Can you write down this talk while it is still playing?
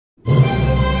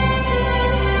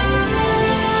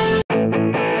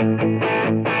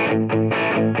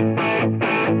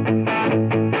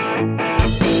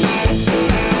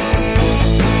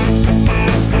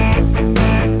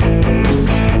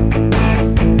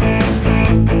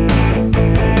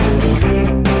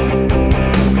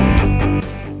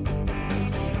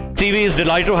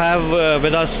delighted to have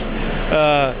with us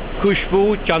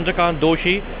Khushboo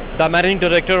Doshi, the Managing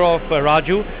Director of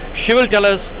Rajoo. She will tell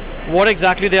us what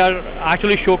exactly they are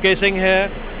actually showcasing here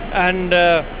and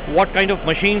what kind of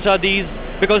machines are these,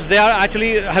 because they are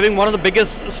actually having one of the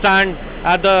biggest stand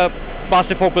at the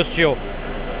plastfocus show.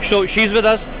 So she's with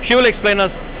us. She will explain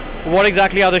us what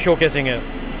exactly are they showcasing here.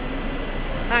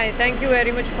 Hi, thank you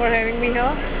very much for having me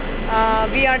here.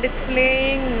 We are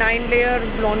displaying 9-layer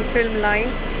blown film line.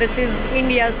 This is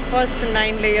India's first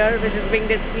 9-layer, which is being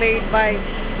displayed by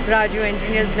Rajoo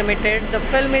Engineers Limited. The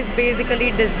film is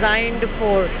basically designed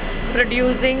for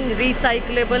producing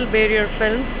recyclable barrier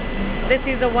films. This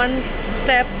is a one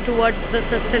step towards the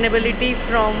sustainability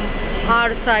from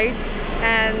our side,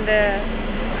 and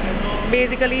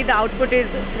basically the output is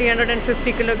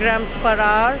 350 kilograms per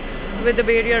hour. With the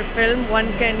barrier film, one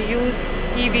can use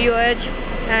EVOH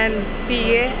and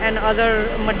PA and other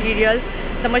materials.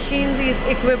 The machine is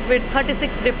equipped with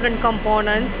 36 different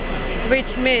components,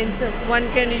 which means one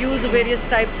can use various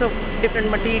types of different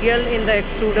material in the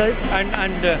extruders.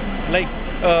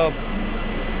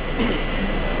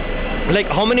 Like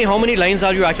how many lines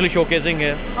are you actually showcasing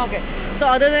here? Okay, so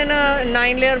other than a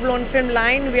 9-layer blown film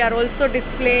line, we are also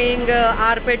displaying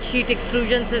rPET sheet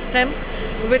extrusion system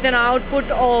with an output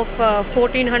of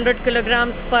 1400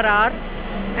 kilograms per hour,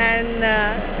 and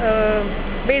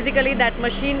basically that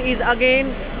machine is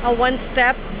again a one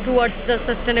step towards the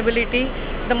sustainability.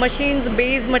 The machine's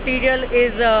base material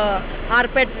is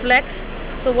rPET flex,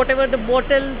 so whatever the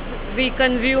bottles we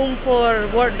consume for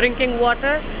drinking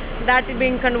water, that is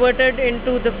being converted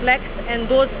into the flex, and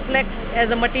those flex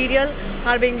as a material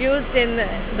are being used in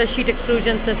the sheet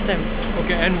extrusion system.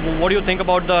 Okay, and what do you think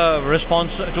about the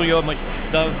response to your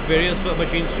the various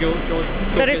machines you showed?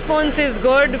 The response is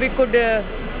good. We could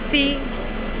see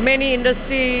many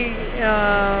industry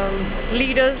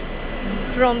leaders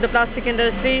from the plastic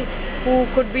industry who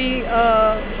could be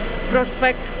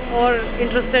prospect or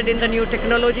interested in the new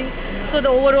technology. So the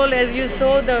overall, as you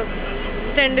saw, the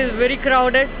stand is very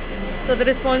crowded. So the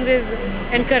response is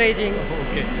encouraging.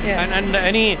 Okay. Yeah. And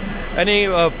any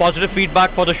positive feedback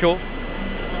for the show?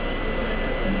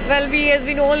 Well, as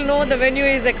we all know, the venue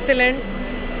is excellent.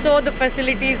 So the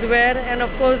facilities were, and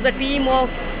of course the team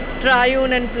of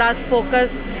Triune and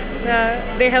plastfocus,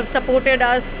 they have supported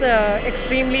us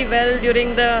extremely well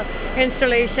during the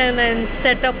installation and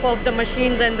setup of the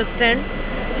machines and the stand.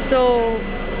 So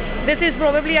this is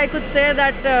probably, I could say,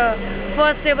 that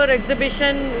first ever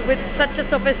exhibition with such a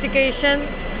sophistication,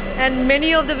 and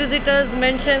many of the visitors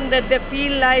mentioned that they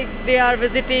feel like they are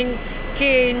visiting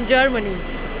K in Germany.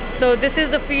 So this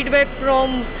is the feedback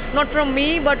from, not from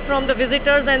me, but from the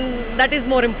visitors, and that is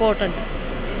more important.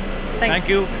 Thank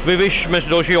you. We wish Ms.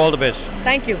 Doshi all the best.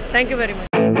 Thank you very much.